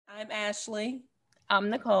I'm Ashley.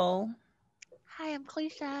 I'm Nicole. Hi, I'm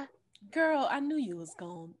Cleisha. Girl, I knew you was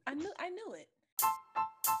gone. I knew it.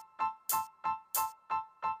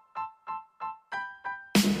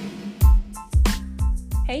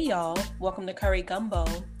 Hey y'all, welcome to Curry Gumbo,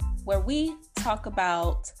 where we talk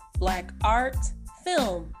about Black art,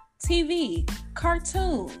 film, TV,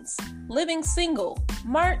 cartoons, living single,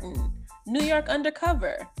 Martin, New York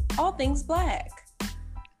Undercover, all things Black.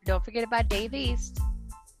 Don't forget about Dave East.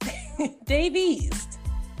 Dave East,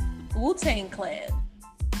 Wu-Tang Clan,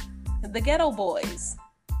 the Ghetto Boys,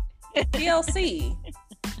 DLC,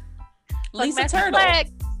 Lisa Turtle. My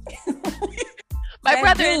that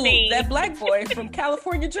brother dude, and me. That black boy from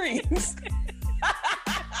California Dreams.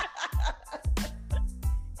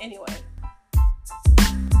 Anyway.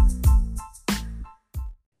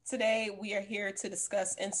 Today we are here to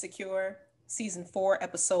discuss Insecure, Season 4,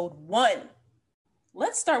 Episode 1.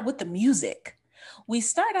 Let's start with the music. We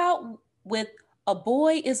start out with A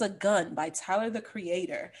Boy is a Gun by Tyler, the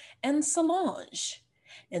Creator, and Solange.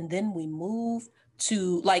 And then we move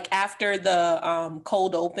to, after the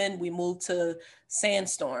cold open, we move to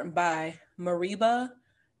Sandstorm by Mariba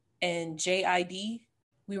and JID.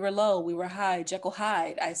 We were low, we were high, Jekyll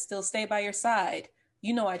Hyde, I still stay by your side.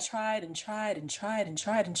 You know I tried and tried and tried and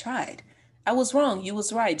tried and tried. I was wrong, you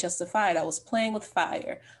was right, justified. I was playing with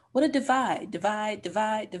fire. What a divide, divide,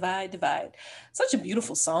 divide, divide, divide. Such a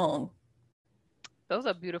beautiful song. Those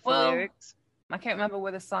are beautiful lyrics. I can't remember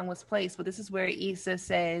where the song was placed, but this is where Issa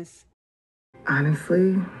says,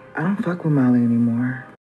 honestly, I don't fuck with Molly anymore.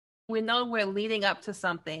 We know we're leading up to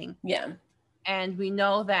something. Yeah. And we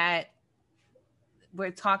know that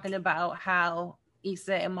we're talking about how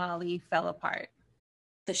Issa and Molly fell apart.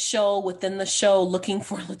 The show within the show, Looking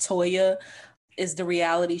for LaToya, is the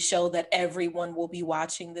reality show that everyone will be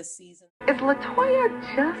watching this season. Is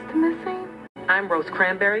LaToya just missing? I'm Rose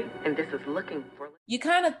Cranberry, and this is Looking for... You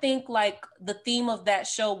kind of think like the theme of that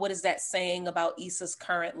show, what is that saying about Issa's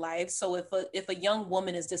current life? So if a young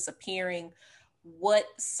woman is disappearing, what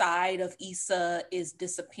side of Issa is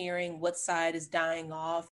disappearing? What side is dying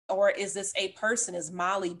off? Or is this a person? Is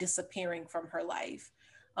Molly disappearing from her life?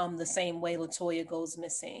 The same way LaToya goes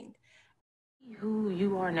missing. Who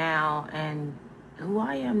you are now and who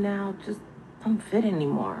I am now just don't fit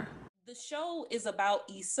anymore. The show is about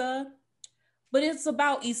Issa, but it's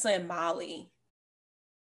about Issa and Molly.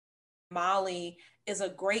 Molly is a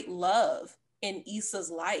great love in Issa's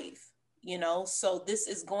life, so this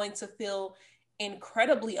is going to feel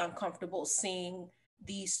incredibly uncomfortable seeing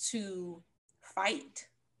these two fight.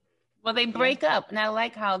 Well, they break up, and I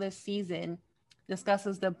like how this season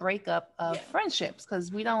discusses the breakup of friendships,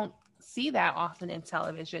 because we don't see that often in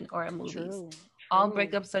television or in movies. True. All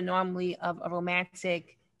breakups are normally of a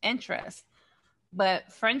romantic interest,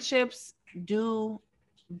 but friendships do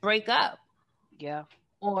break up. Yeah.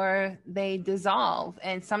 Or they dissolve,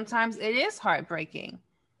 and sometimes it is heartbreaking.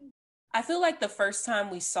 I feel like the first time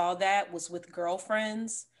we saw that was with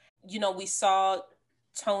Girlfriends. We saw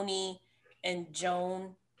Tony and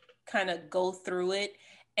Joan kind of go through it,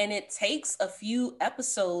 and it takes a few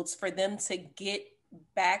episodes for them to get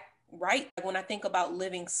back right. When I think about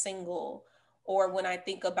Living Single, or when I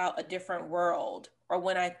think about A Different World, or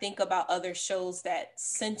when I think about other shows that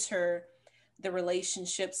center the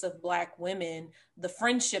relationships of Black women, the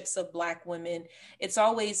friendships of Black women, it's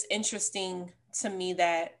always interesting to me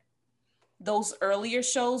that those earlier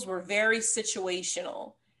shows were very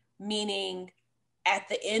situational, meaning at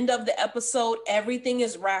the end of the episode, everything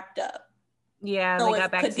is wrapped up. Yeah, so they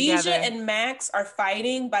got back together. Khadijah and Max are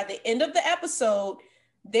fighting, by the end of the episode,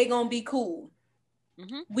 they're going to be cool.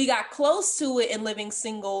 Mm-hmm. We got close to it in Living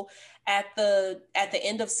Single at the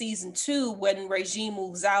end of season 2 when Regine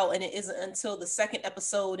moves out, and it isn't until the second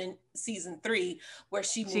episode in season 3 where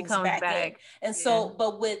she moves back in. And so,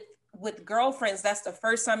 but with Girlfriends, that's the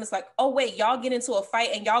first time it's like, oh wait, y'all get into a fight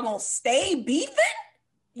and y'all gonna stay beefing?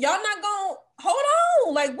 Y'all not gonna hold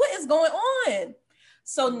on? Like, what is going on?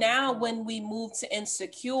 So now when we move to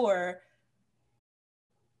Insecure,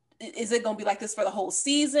 is it going to be like this for the whole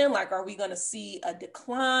season? Like, are we going to see a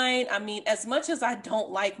decline? I mean, as much as I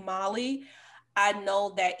don't like Molly, I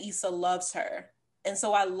know that Issa loves her. And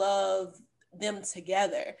so I love them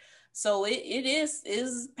together. So it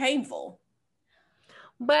is painful.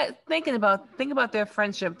 But think about their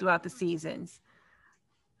friendship throughout the seasons.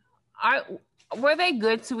 Were they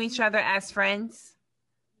good to each other as friends?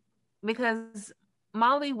 Because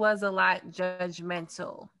Molly was a lot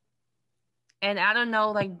judgmental. And I don't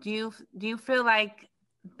know, like, do you feel like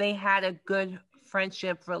they had a good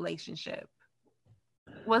friendship relationship?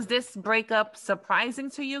 Was this breakup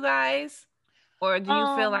surprising to you guys? Or do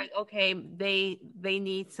you feel like, okay, they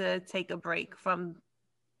need to take a break from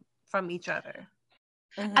each other?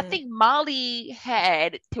 I think Molly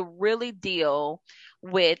had to really deal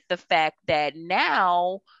with the fact that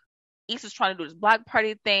now Issa's trying to do this block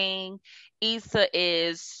party thing. Issa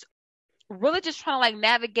is really just trying to like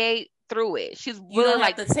navigate through it. She's really you don't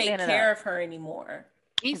like have to take standing care up. of her anymore.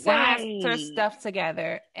 Issa has her stuff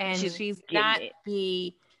together, and she's not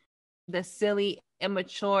the silly,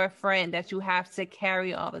 immature friend that you have to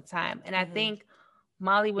carry all the time. And I think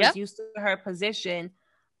Molly was used to her position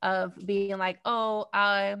of being like, oh,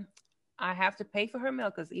 I have to pay for her meal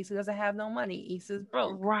because Issa doesn't have no money. Issa's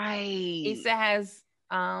broke. Right. Issa has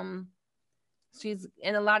she's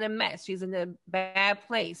in a lot of mess. She's in a bad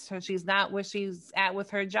place. She's not where she's at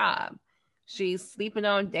with her job. She's sleeping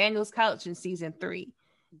on Daniel's couch in season 3.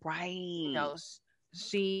 Right. You know,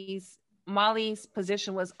 Molly's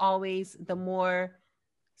position was always the more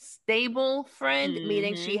stable friend,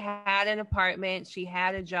 meaning she had an apartment, she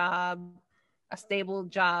had a job, a stable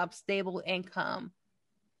job, stable income.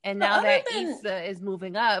 And now that Issa is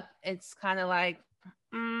moving up, it's kind of like,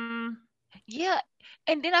 yeah.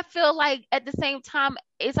 And then I feel like at the same time,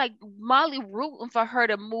 it's like Molly rooting for her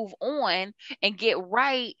to move on and get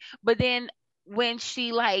right. But then when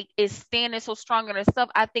she like is standing so strong in herself,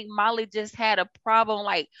 I think Molly just had a problem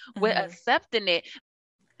like with accepting it.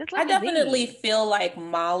 I definitely feel like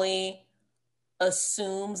Molly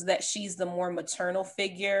assumes that she's the more maternal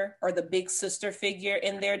figure or the big sister figure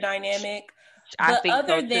in their dynamic. But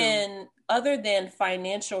other than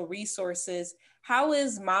financial resources, how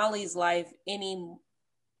is Molly's life any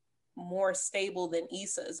more stable than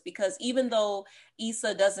Issa's? Because even though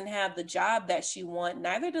Issa doesn't have the job that she wants,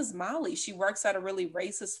 neither does Molly. She works at a really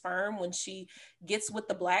racist firm. When she gets with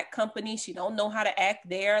the black company, she don't know how to act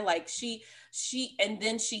there. Like she and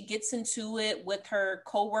then she gets into it with her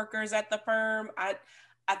coworkers at the firm.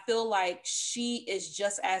 I feel like she is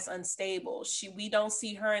just as unstable. We don't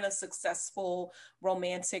see her in a successful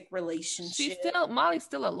romantic relationship. Molly's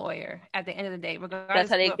still a lawyer at the end of the day. Regardless, that's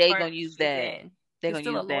how they gonna use that. They're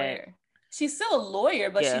gonna use that. She's still a lawyer,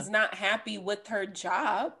 but she's not happy with her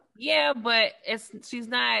job. Yeah, but she's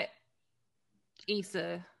not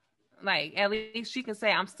Issa. Like, at least she can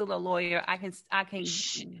say, "I'm still a lawyer. I can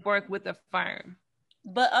work with a firm."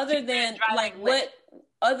 But other than like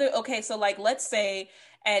so like let's say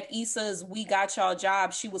at Issa's We Got Y'all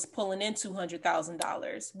job, she was pulling in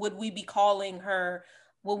 $200,000. Would we be calling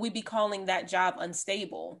that job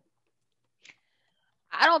unstable?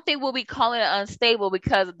 I don't think we'll be calling it unstable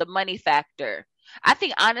because of the money factor. I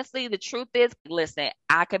think honestly, the truth is, listen,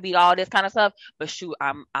 I could be all this kind of stuff, but shoot,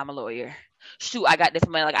 I'm a lawyer. Shoot, I got this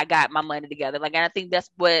money, like I got my money together. Like, and I think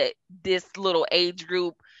that's what this little age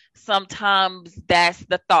group, sometimes that's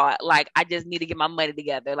the thought. Like, I just need to get my money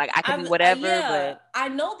together. Like, I can be whatever, but I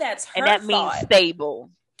know that's her and that thought. means stable.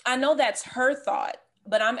 I know that's her thought,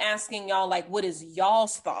 but I'm asking y'all, like, what is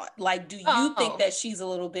y'all's thought? Like, do you think that she's a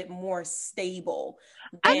little bit more stable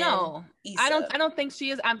than Issa? I don't think she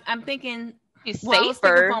is. I'm thinking she's safer. I was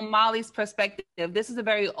thinking from Molly's perspective. This is a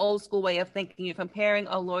very old school way of thinking. You're comparing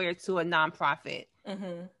a lawyer to a nonprofit,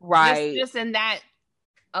 right? Just in that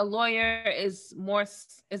a lawyer is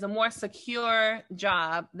a more secure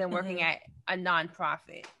job than working at a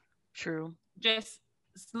nonprofit. True. Just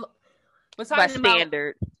we're by talking about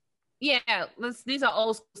standard. Yeah, these are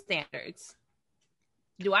old school standards.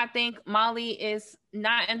 Do I think Molly is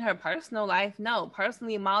not in her personal life? No,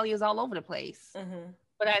 personally, Molly is all over the place.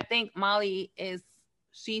 But I think Molly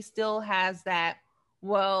she still has that,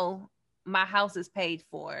 well, my house is paid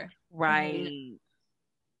for. Right.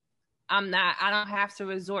 I don't have to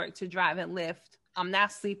resort to drive and Lyft. I'm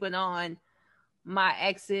not sleeping on my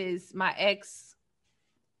ex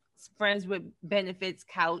friends with benefits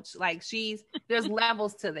couch. Like, there's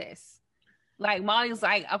levels to this. Like, Molly's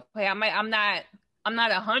like, okay, I'm not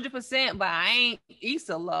 100%, but I ain't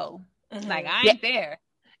Issa low. Like, I ain't there.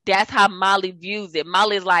 That's how Molly views it.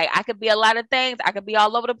 Molly's like, I could be a lot of things. I could be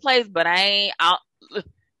all over the place, but I ain't gonna be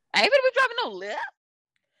driving no Lyft.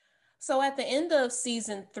 So at the end of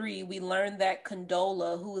season 3, we learned that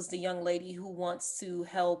Condola, who is the young lady who wants to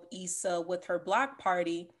help Issa with her block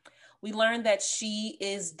party, we learned that she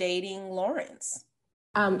is dating Lawrence.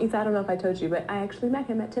 Issa, I don't know if I told you, but I actually met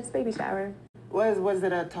him at Tiff's baby shower. Was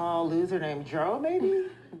it a tall loser named Joe, maybe?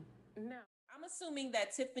 No. I'm assuming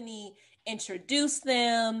that Tiffany introduced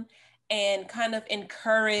them and kind of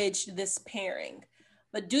encouraged this pairing.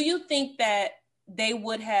 But do you think that they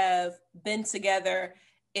would have been together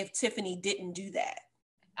if Tiffany didn't do that?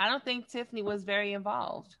 I don't think Tiffany was very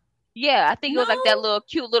involved. Yeah, I think it was like that little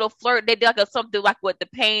cute little flirt. They did like something like with the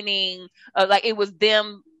painting, like it was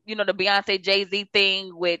them the Beyonce Jay-Z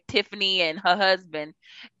thing with Tiffany and her husband,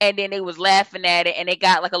 and then they was laughing at it, and they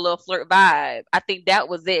got like a little flirt vibe. I think that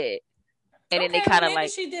was it. And then they kind of maybe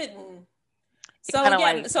like she didn't. So kinda yeah,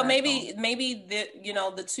 like so back maybe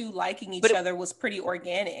the two liking each other was pretty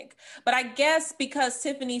organic. But I guess because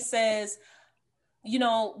Tiffany says,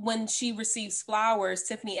 when she receives flowers,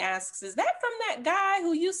 Tiffany asks, "Is that from that guy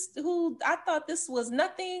who I thought this was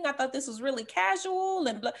nothing? I thought this was really casual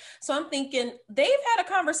and blah." So I'm thinking they've had a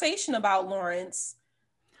conversation about Lawrence.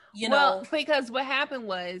 Well, because what happened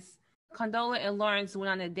was Condola and Lawrence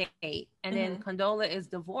went on a date, and then Condola is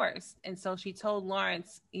divorced, and so she told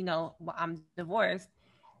Lawrence, well, I'm divorced,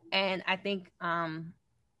 and I think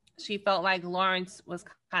she felt like Lawrence was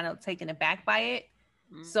kind of taken aback by it.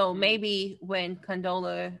 So maybe when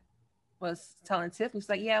Condola was telling Tiffany, she's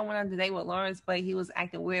like, "Yeah, I went on a date with Lawrence, but he was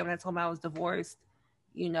acting weird when I told him I was divorced,"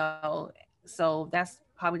 So that's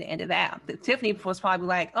probably the end of that. Tiffany was probably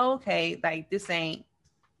like, "Oh, okay, like this ain't."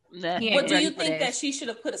 But do you think that she should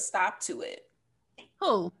have put a stop to it?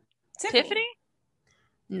 Who? Tiffany?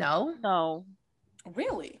 No.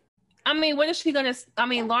 Really? I mean, what is she gonna? I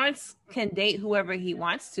mean, Lawrence can date whoever he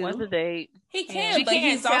wants to. What's the date? He can, but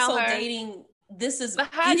he's also dating. Issa is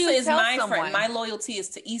my friend. My loyalty is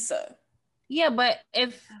to Issa. Yeah, but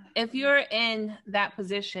if you're in that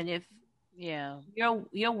position, if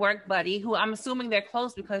your work buddy, who I'm assuming they're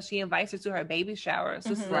close because she invites her to her baby shower,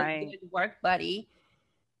 so right, work buddy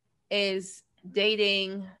is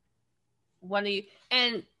dating one of you.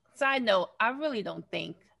 And side note, I really don't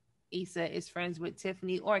think Issa is friends with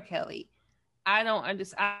Tiffany or Kelly. I don't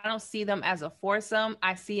understand. I don't see them as a foursome.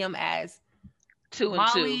 I see them as two and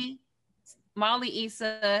two. Molly,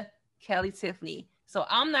 Issa, Kelly, Tiffany. So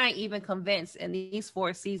I'm not even convinced in these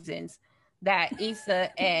 4 seasons that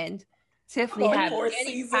Issa and Tiffany have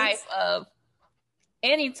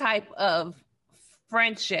any type of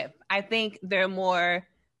friendship. I think they're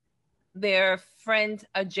friend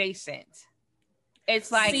adjacent.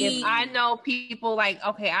 It's like if I know people like,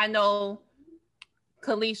 okay, I know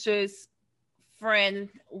Kalisha's friend,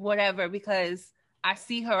 whatever, because I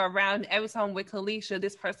see her around every time with Kalisha,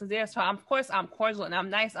 this person's there. So of course I'm cordial and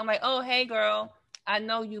I'm nice. I'm like, "Oh, hey girl, I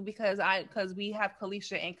know you because we have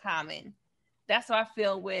Kalisha in common." That's how I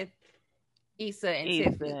feel with Issa and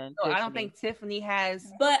Tiffany. So I don't think Tiffany has.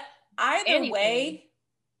 But either way,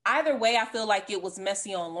 I feel like it was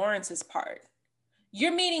messy on Lawrence's part.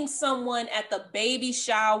 You're meeting someone at the baby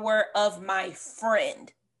shower of my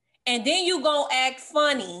friend. And then you gonna act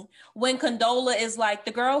funny when Condola is like,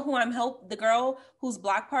 the girl whose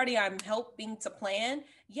block party I'm helping to plan.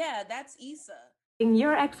 Yeah, that's Issa.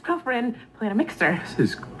 Your ex-girlfriend playing a mixer.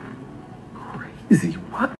 This is crazy.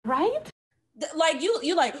 What? Right? Like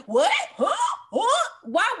you like, what? Huh?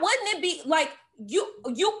 Why wouldn't it be like you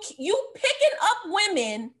picking up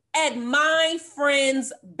women at my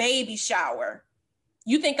friend's baby shower?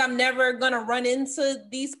 You think I'm never gonna run into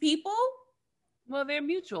these people? Well, they're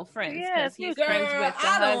mutual friends. Yeah, he's friends with the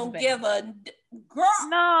husband. Don't give a girl.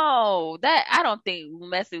 No, that I don't think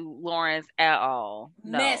messy Lawrence at all.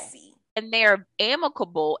 No. Messy. And they're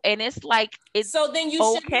amicable, and it's like it's so then you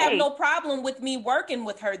shouldn't have no problem with me working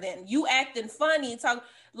with her. Then you acting funny, talk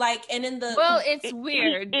like, and in the it's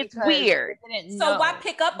weird. It's weird. So why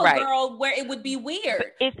pick up a girl where it would be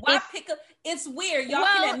weird? Why pick up? It's weird. Y'all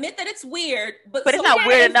can admit that it's weird, but it's not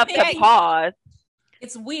weird enough to pause.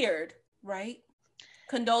 It's weird, right?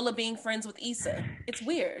 Condola being friends with Issa. It's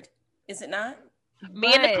weird, is it not?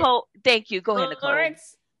 Me and Nicole. Thank you. Go ahead, Nicole.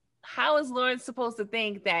 Lawrence, how is Lawrence supposed to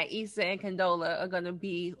think that Issa and Condola are going to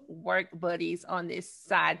be work buddies on this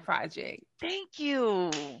side project? Thank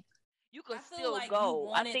you. You could still like go. You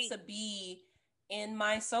wanted to be in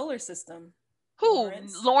my solar system. Who?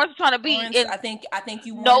 Lawrence trying to be in. I think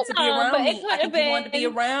you wanted to be around me. I think you wanted to be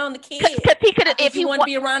around the kid. Because he could have. If he wanted to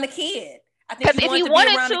be around the kid. I think if he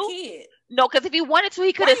wanted to. No, because if he wanted to,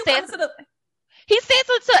 he could have said. He said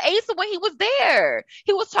to Asa when he was there.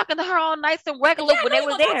 He was talking to her all nice and regular when they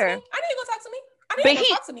were there. I knew you gonna talk to me. I knew you gonna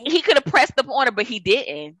talk to me. He could have pressed up on her, but he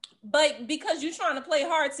didn't. But because you're trying to play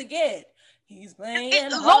hard to get, he's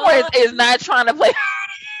playing hard. Lawrence is not trying to play.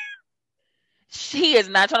 She is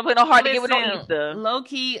not trying to play no hard to get with no Issa. Low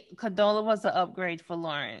key, Condola was an upgrade for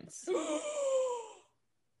Lawrence.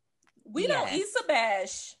 We don't Issa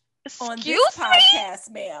bash on this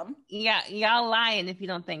podcast, ma'am. Yeah, y'all lying if you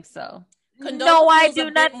don't think so. Condola no, I do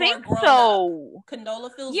not think so.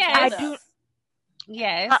 Condola feels I do.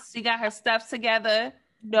 Yes, she got her stuff together.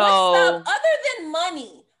 No, other than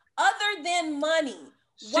money.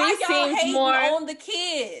 Why She y'all seems hating more on the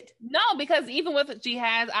kid? No, because even with she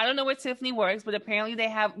has, I don't know where Tiffany works, but apparently they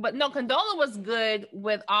have. But no, Condola was good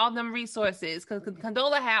with all them resources because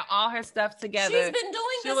Condola had all her stuff together. She's been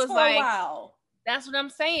doing this for a while. That's what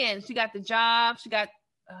I'm saying. She got the job. She got.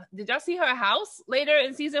 Did y'all see her house later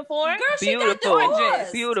in season 4? Girl, she Beautiful,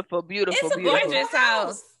 got divorced. beautiful. It's a gorgeous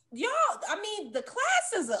house. Y'all, I mean, the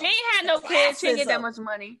classism. She ain't had no kids. She didn't get that much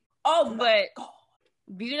money. Oh my God.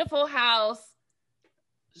 Beautiful house.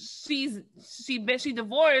 She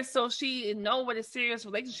divorced, so she know what a serious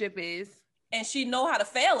relationship is, and she know how to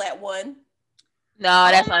fail at one. No,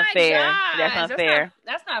 that's unfair. Gosh, that's unfair.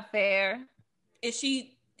 That's not fair. Is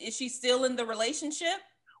she still in the relationship?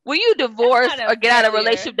 When you divorce or get out of a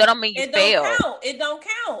relationship, that don't mean you fail. It don't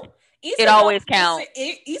count. It always counts.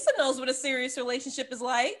 Issa knows what a serious relationship is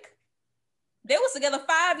like. They was together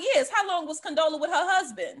 5 years. How long was Condola with her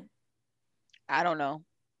husband? I don't know.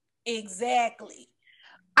 Exactly.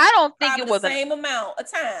 I don't think Probably it was the same amount of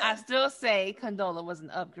time. I still say Condola was an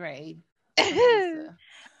upgrade.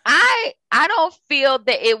 I don't feel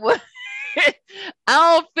that it was. I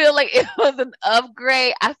don't feel like it was an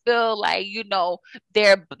upgrade. I feel like,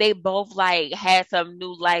 they both like had some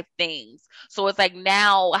new life things. So it's like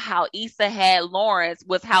now how Issa had Lawrence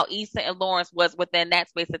was how Issa and Lawrence was within that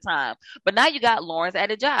space of time. But now you got Lawrence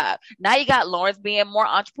at a job. Now you got Lawrence being more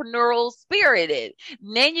entrepreneurial spirited.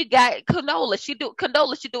 And then you got Condola. She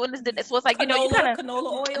doing this. So it's like, Canola, you kind of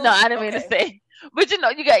canola oil. No, I didn't mean to say. But you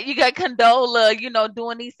got Condola,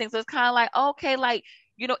 doing these things. So it's kind of like, okay, like,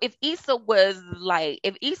 if Issa was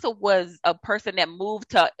a person that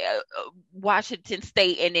moved to Washington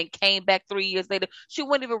State and then came back 3 years later, she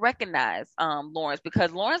wouldn't even recognize Lawrence,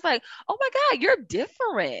 because Lawrence like, oh my God, you're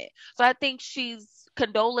different. So I think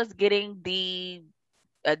Condola's getting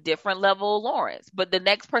a different level of Lawrence, but the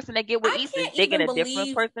next person they get with Issa, they get a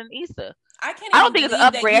different person, Issa. I don't think it's an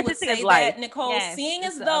upgrade. I just think it's life. Nicole, seeing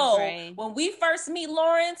as though when we first meet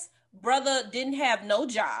Lawrence, brother didn't have no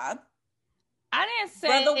job. I didn't say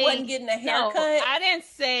brother wasn't getting a haircut. No, I didn't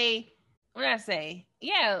say. What did I say?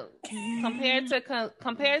 Yeah, if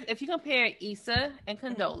you compare Issa and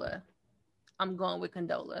Condola, I'm going with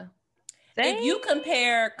Condola. If you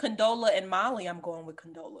compare Condola and Molly, I'm going with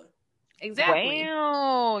Condola. Exactly.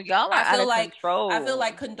 Wow, y'all are out of control. I feel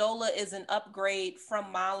like Condola is an upgrade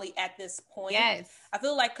from Molly at this point. Yes. I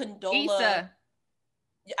feel like Condola. Issa.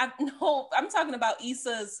 I'm talking about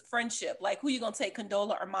Issa's friendship. Like, who you gonna take,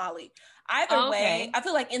 Condola or Molly? Either way, I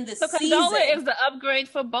feel like in this season, Condola is the upgrade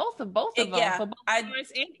for both of them. Yeah, for both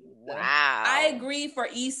wow. I agree for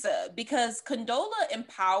Issa, because Condola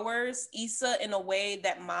empowers Issa in a way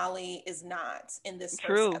that Molly is not in this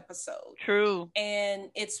first episode. True.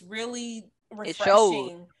 And it's really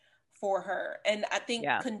refreshing for her. And I think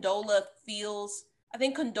Condola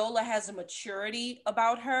has a maturity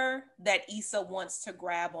about her that Issa wants to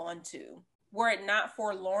grab onto. Were it not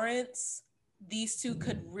for Lawrence, these two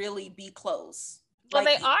could really be close. Well,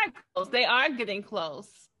 they are close. They are getting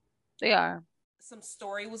close. They are. Some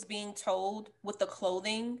story was being told with the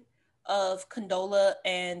clothing of Condola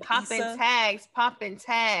and Issa. Popping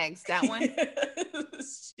tags. That one.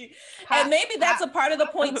 And maybe that's a part of the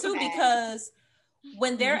point too, because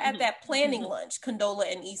when they're at that planning lunch, Condola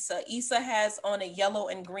and Issa has on a yellow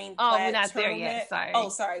and green plaid we're not there yet. Sorry. Oh,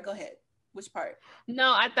 sorry. Go ahead. Which part?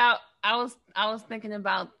 No, I thought I was thinking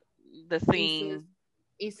about the scene,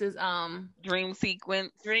 Issa's dream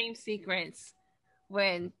sequence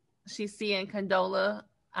when she's seeing Condola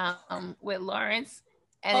with Lawrence.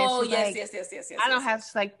 And yes. I don't have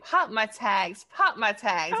to like pop my tags. I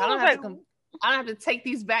don't have to take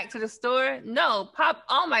these back to the store. No, pop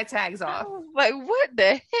all my tags off. Like, what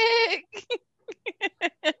the heck?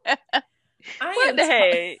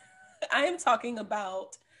 I am talking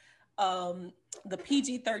about the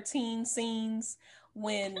PG-13 scenes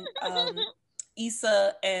when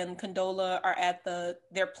Issa and Condola are at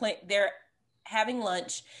they're having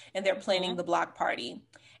lunch and they're planning the block party.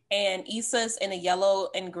 And Issa's in a yellow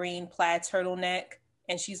and green plaid turtleneck,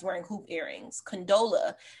 and she's wearing hoop earrings.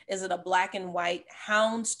 Condola is in a black and white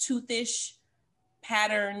houndstoothish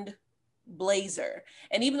patterned blazer.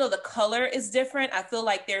 And even though the color is different, I feel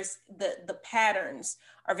like there's the patterns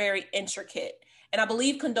are very intricate. And I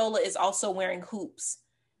believe Condola is also wearing hoops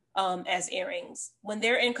as earrings. When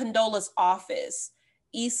they're in Condola's office,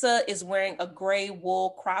 Issa is wearing a gray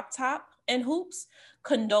wool crop top and hoops.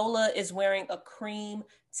 Condola is wearing a cream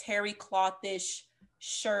terry clothish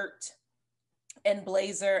shirt and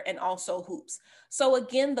blazer and also hoops. So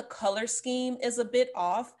again, the color scheme is a bit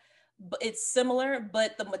off, but it's similar,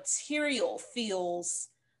 but the material feels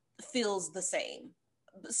the same.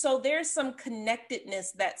 So there's some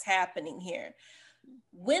connectedness that's happening here.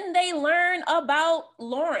 when they learn about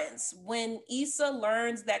Lawrence, when Issa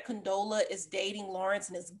learns that Condola is dating Lawrence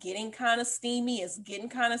and it's getting kind of steamy, it's getting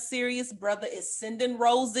kind of serious, brother is sending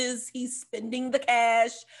roses, he's spending the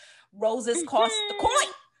cash, roses cost the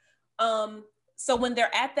coin. So when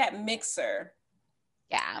they're at that mixer,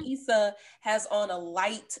 Issa has on a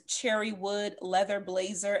light cherry wood leather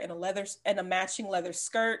blazer and a matching leather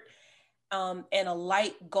skirt. And a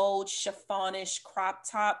light gold chiffonish crop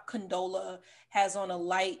top. Condola has on a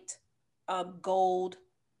light gold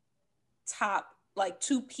top, like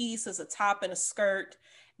 2-piece as a top and a skirt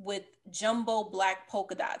with jumbo black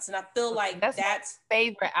polka dots. And I feel like that's my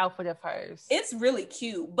favorite outfit of hers. It's really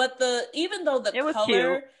cute. But even though the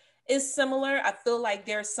color is similar, I feel like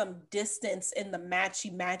there's some distance in the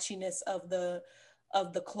matchiness of the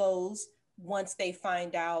clothes once they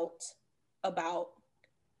find out about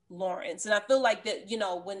Lawrence. And I feel like that, you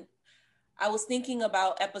know, when I was thinking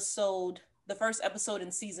about the first episode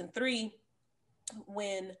in season 3,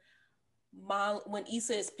 when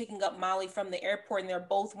Issa is picking up Molly from the airport and they're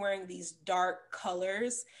both wearing these dark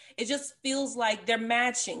colors, it just feels like they're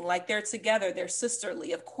matching, like they're together, they're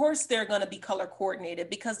sisterly. Of course they're going to be color coordinated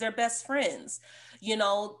because they're best friends. You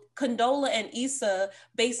know, Condola and Issa,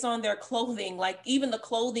 based on their clothing, like even the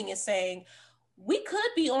clothing is saying, we could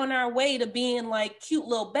be on our way to being like cute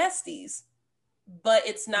little besties, but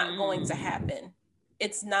it's not going to happen.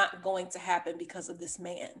 It's not going to happen because of this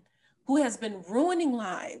man who has been ruining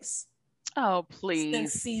lives. Oh, please.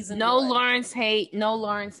 Since season no 1. Lawrence hate. No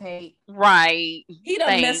Lawrence hate. Right. He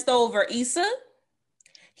done messed over Issa.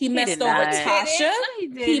 He messed over Tasha.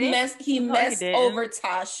 He messed over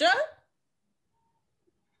Tasha.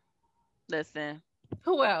 Listen.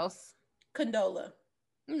 Who else? Condola.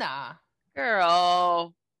 Nah.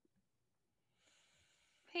 Girl.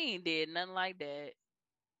 He ain't did nothing like that.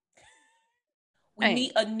 We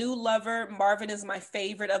meet a new lover. Marvin is my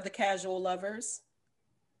favorite of the casual lovers.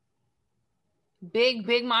 Big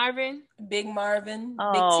Marvin. Big Marvin.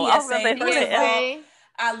 Oh, big TSA.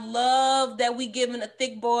 I love that we giving a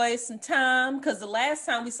thick boy some time, because the last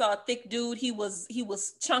time we saw a thick dude, he was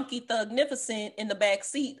chunky thugnificent in the back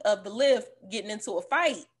seat of the lift getting into a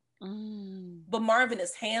fight. But Marvin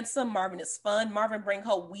is handsome. Marvin is fun. Marvin bring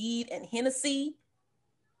her weed and Hennessy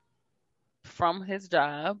from his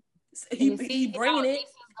job. He bringing it. Lisa's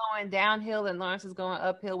going downhill and Lawrence is going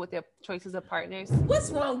uphill with their choices of partners.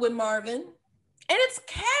 What's wrong with Marvin? And it's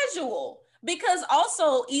casual because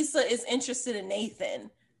also Issa is interested in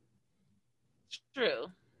Nathan. True.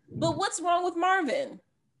 But what's wrong with Marvin?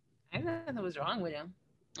 I don't know nothing was wrong with him.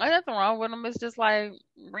 Nothing wrong with him. It's just like,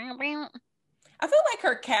 bing, bing. I feel like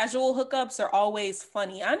her casual hookups are always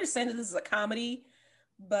funny. I understand that this is a comedy,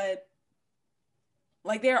 but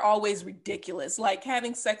like they're always ridiculous. Like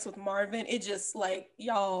having sex with Marvin, it just like,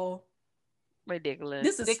 y'all, ridiculous.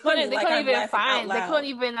 This is funny. They couldn't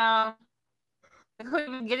even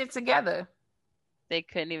get it together. They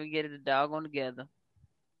couldn't even get it doggone together.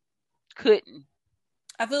 Couldn't.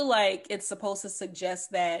 I feel like it's supposed to suggest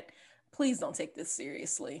that please don't take this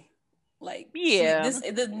seriously. Like,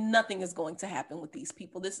 nothing is going to happen with these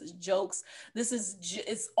people. This is jokes.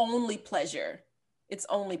 It's only pleasure. It's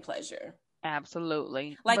only pleasure.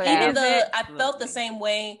 Absolutely. Like I felt the same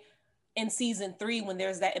way in season 3 when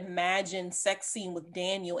there's that imagined sex scene with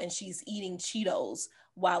Daniel and she's eating Cheetos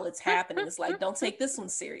while it's happening. It's like, don't take this one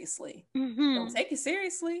seriously. Don't take it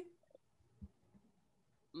seriously.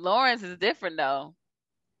 Lawrence is different though.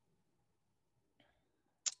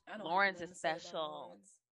 Lawrence is special.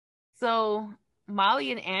 So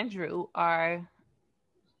Molly and Andrew are,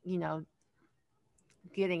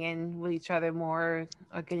 getting in with each other more,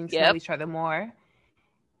 or getting to know each other more,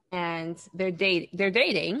 and they're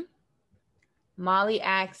dating. Molly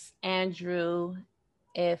asks Andrew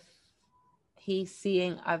if he's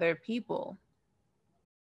seeing other people.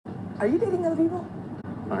 Are you dating other people?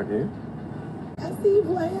 Aren't you? I see you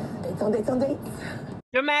playing. Dates on dates.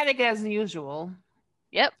 Dramatic as usual.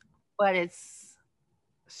 Yep. But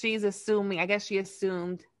she's assuming, I guess she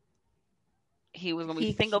assumed he was going to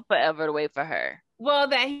be single forever to wait for her. Well,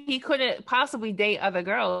 that he couldn't possibly date other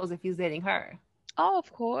girls if he's dating her. Oh,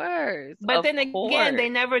 of course. But then again, they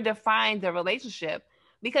never defined the relationship,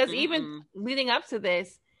 because even leading up to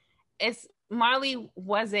this, Marley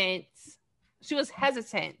she was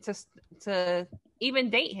hesitant to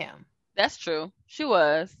even date him. That's true. She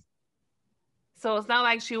was. So it's not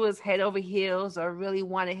like she was head over heels or really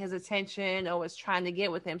wanted his attention or was trying to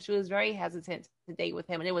get with him. She was very hesitant to date with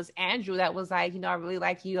him. And it was Andrew that was like, I really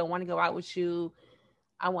like you. I want to go out with you.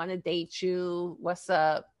 I want to date you. What's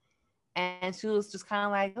up? And she was just kind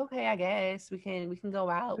of like, okay, I guess we can go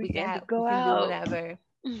out. We can do whatever.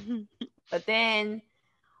 But then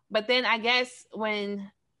I guess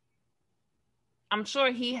I'm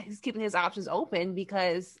sure he's keeping his options open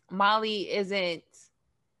because Molly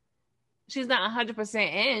she's not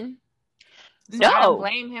 100% in. So No. I don't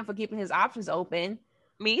blame him for keeping his options open.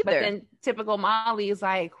 Me either. But then typical Molly is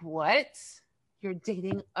like, what? You're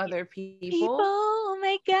dating other people? Oh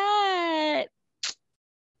my God.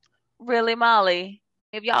 Really, Molly?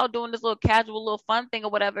 If y'all doing this little casual, little fun thing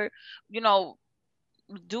or whatever,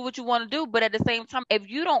 do what you want to do. But at the same time, if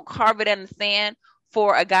you don't carve it in the sand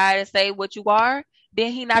for a guy to say what you are,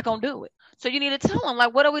 then he not going to do it. So you need to tell him,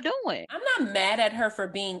 like, what are we doing? I'm not mad at her for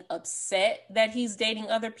being upset that he's dating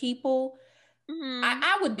other people. Mm-hmm.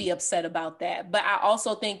 I would be upset about that. But I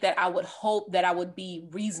also think that I would hope that I would be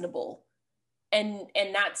reasonable and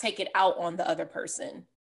not take it out on the other person.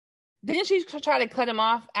 Didn't she try to cut him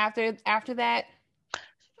off after that?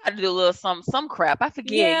 I do a little some crap. I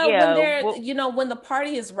forget. Yeah. When the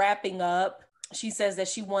party is wrapping up, she says that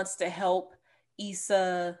she wants to help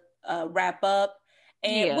Issa wrap up,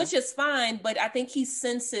 and which is fine. But I think he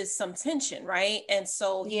senses some tension, right? And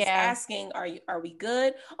so he's asking, "Are we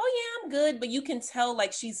good?" "Oh yeah, I'm good." But you can tell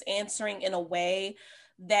like she's answering in a way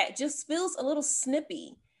that just feels a little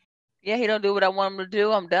snippy. Yeah, he don't do what I want him to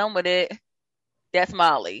do. I'm done with it. That's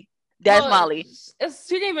Molly. Molly. She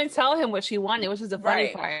didn't even tell him what she wanted, which is the funny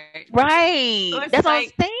part. Right. So that's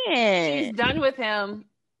like, what I'm saying. She's done with him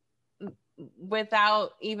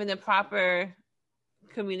without even the proper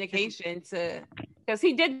communication because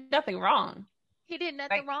he did nothing wrong. He did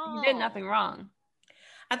nothing wrong. He did nothing wrong.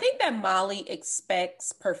 I think that Molly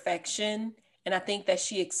expects perfection, and I think that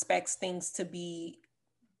she expects things to be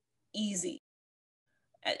easy.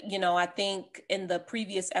 I think in the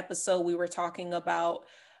previous episode, we were talking about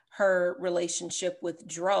her relationship with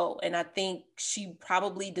Dro. And I think she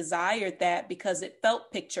probably desired that because it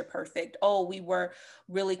felt picture perfect. Oh, we were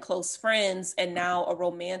really close friends. And now a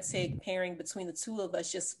romantic pairing between the two of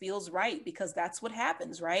us just feels right because that's what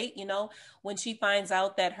happens, right? When she finds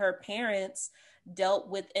out that her parents dealt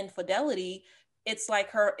with infidelity, it's like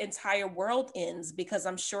her entire world ends because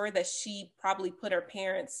I'm sure that she probably put her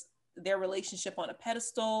parents, their relationship on a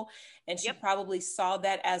pedestal, and she probably saw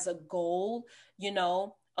that as a goal.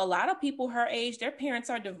 A lot of people her age, their parents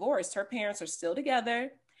are divorced. Her parents are still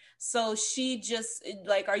together. So she just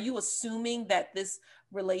like, are you assuming that this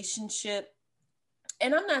relationship,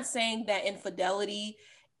 and I'm not saying that infidelity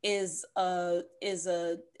is a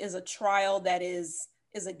trial that is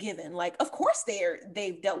a given. Like, of course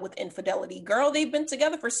they've dealt with infidelity. Girl, they've been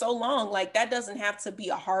together for so long. Like, that doesn't have to be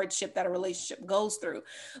a hardship that a relationship goes through.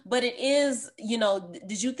 But it is,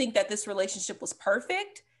 did you think that this relationship was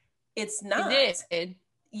perfect? It's not. It did.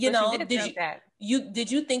 Did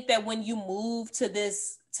you think that when you moved to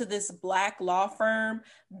this Black law firm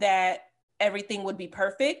that everything would be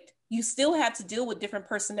perfect? You still had to deal with different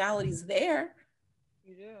personalities there.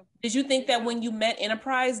 You do. Did you think that when you met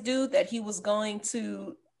Enterprise Dude that he was going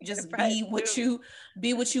to just be what you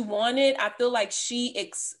wanted? I feel like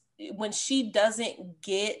when she doesn't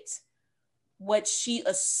get what she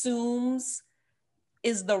assumes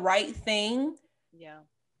is the right thing,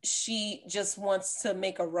 she just wants to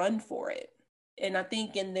make a run for it. And I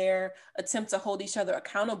think in their attempt to hold each other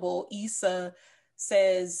accountable, Issa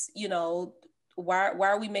says, why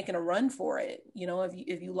are we making a run for it?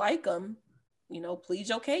 If you like them, plead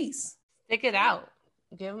your case. Stick it out.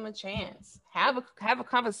 Give them a chance. Have a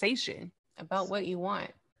conversation about what you want.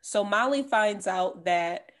 So Molly finds out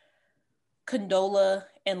that Condola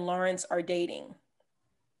and Lawrence are dating.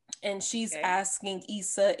 And she's asking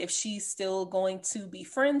Issa if she's still going to be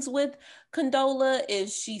friends with Condola.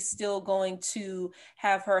 Is she still going to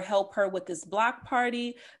have her help her with this block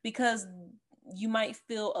party? Because you might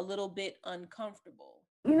feel a little bit uncomfortable.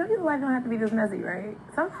 Your life don't have to be this messy, right?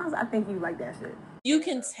 Sometimes I think you like that shit. You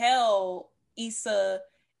can tell Issa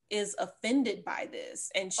is offended by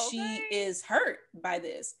this and she is hurt by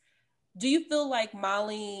this. Do you feel like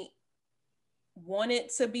Molly wanted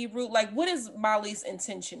to be rude? Like, what is Molly's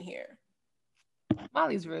intention here?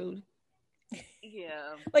 Molly's rude.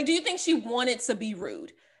 Yeah. Like, do you think she wanted to be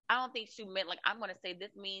rude? I don't think she meant, like, I'm going to say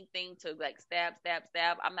this mean thing to, like, stab.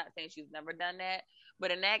 I'm not saying she's never done that.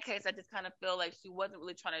 But in that case, I just kind of feel like she wasn't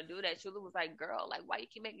really trying to do that. She was like, girl, like, why you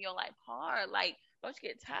keep making your life hard? Like, don't you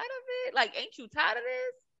get tired of it? Like, ain't you tired of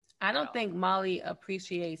this? I don't think Molly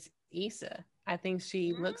appreciates Issa. I think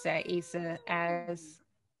she looks at Issa as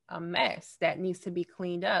a mess that needs to be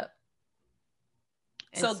cleaned up.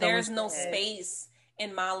 So there's no space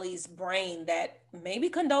in Molly's brain that maybe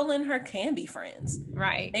Condola and her can be friends.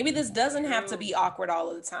 Right. Maybe this doesn't have to be awkward all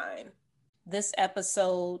of the time. This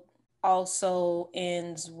episode also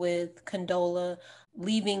ends with Condola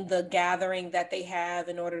leaving the gathering that they have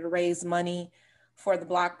in order to raise money for the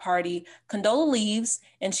block party. Condola leaves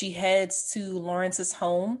and she heads to Lawrence's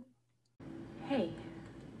home. Hey.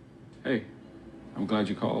 Hey, I'm glad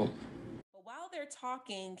you called. But while they're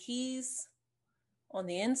talking, he's on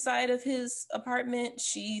the inside of his apartment.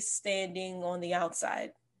 She's standing on the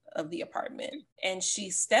outside of the apartment. And she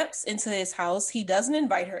steps into his house. He doesn't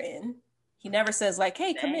invite her in. He never says like,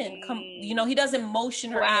 hey, come in, come. You know, he doesn't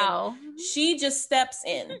motion her in. She just steps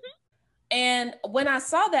in. And when I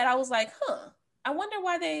saw that, I was like, I wonder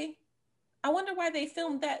why they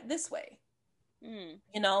filmed that this way.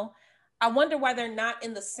 You know, I wonder why they're not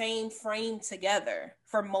in the same frame together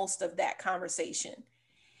for most of that conversation.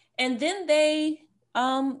 And then they,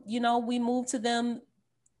 you know, we move to them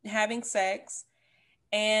having sex,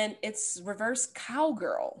 and it's reverse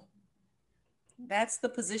cowgirl. That's the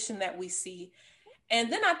position that we see.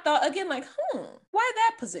 And then I thought again, like, why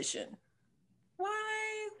that position?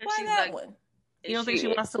 Why that like, one? You don't think she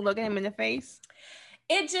wants to look at him in the face?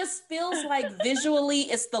 It just feels like visually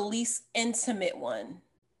it's the least intimate one.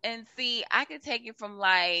 And see, I could take it from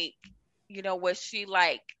like, you know, was she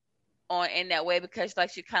like on in that way because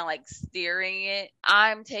like she kind of like steering it.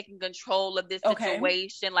 I'm taking control of this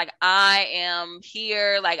situation. Like I am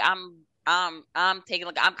here. Like I'm taking,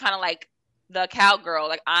 like I'm kind of like the cowgirl.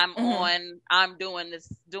 Like I'm I'm doing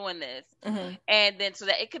this. And then so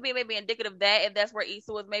that it could be maybe indicative of that if that's where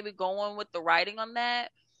Issa was maybe going with the writing on that.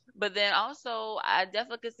 But then also, I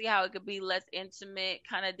definitely could see how it could be less intimate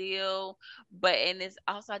kind of deal. But in this,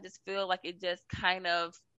 also, I just feel like it just kind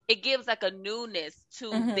of, it gives like a newness to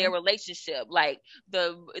their relationship. Like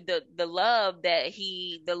the love that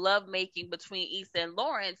the love making between Issa and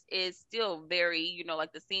Lawrence is still very, you know,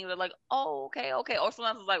 like the scenes are like, oh, okay. Or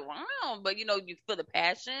sometimes it's like, wow, but you know, you feel the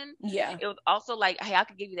passion. Yeah. It was also like, hey, I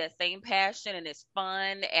could give you that same passion and it's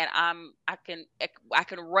fun and I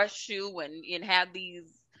can rush you and have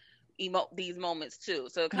these moments too.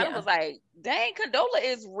 So it kind of was like, dang, Condola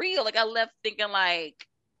is real. Like I left thinking like,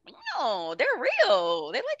 no, they're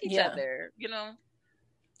real. They like each other, you know?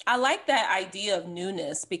 I like that idea of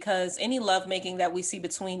newness because any lovemaking that we see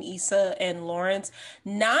between Issa and Lawrence,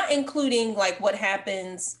 not including like what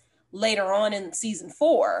happens later on in season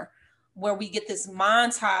 4, where we get this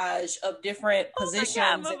montage of different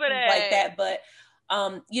positions and things like that. But,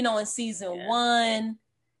 you know, in season 1,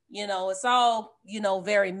 you know, it's all, you know,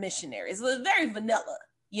 very missionary. It's very vanilla.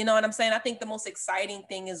 You know what I'm saying? I think the most exciting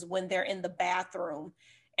thing is when they're in the bathroom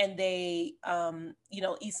and they, you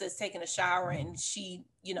know, Issa is taking a shower and she,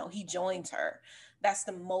 you know, he joins her. That's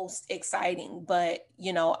the most exciting. But,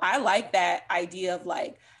 you know, I like that idea of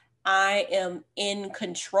like, I am in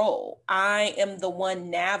control. I am the one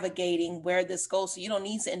navigating where this goes. So you don't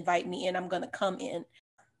need to invite me in. I'm going to come in.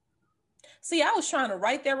 See, I was trying to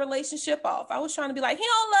write their relationship off. I was trying to be like, he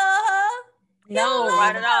don't love her. Don't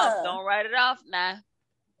write it off. Don't write it off now.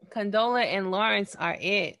 Condola and Lawrence are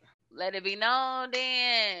it. Let it be known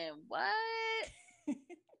then. What?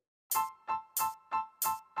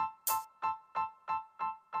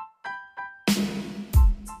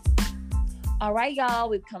 All right, y'all,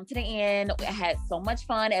 we've come to the end. We had so much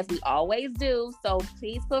fun as we always do. So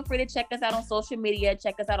please feel free to check us out on social media.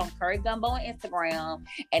 Check us out on Curry Gumbo on Instagram.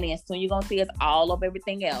 And then soon you're going to see us all over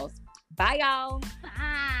everything else. Bye, y'all.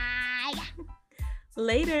 Bye.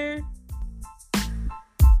 Later.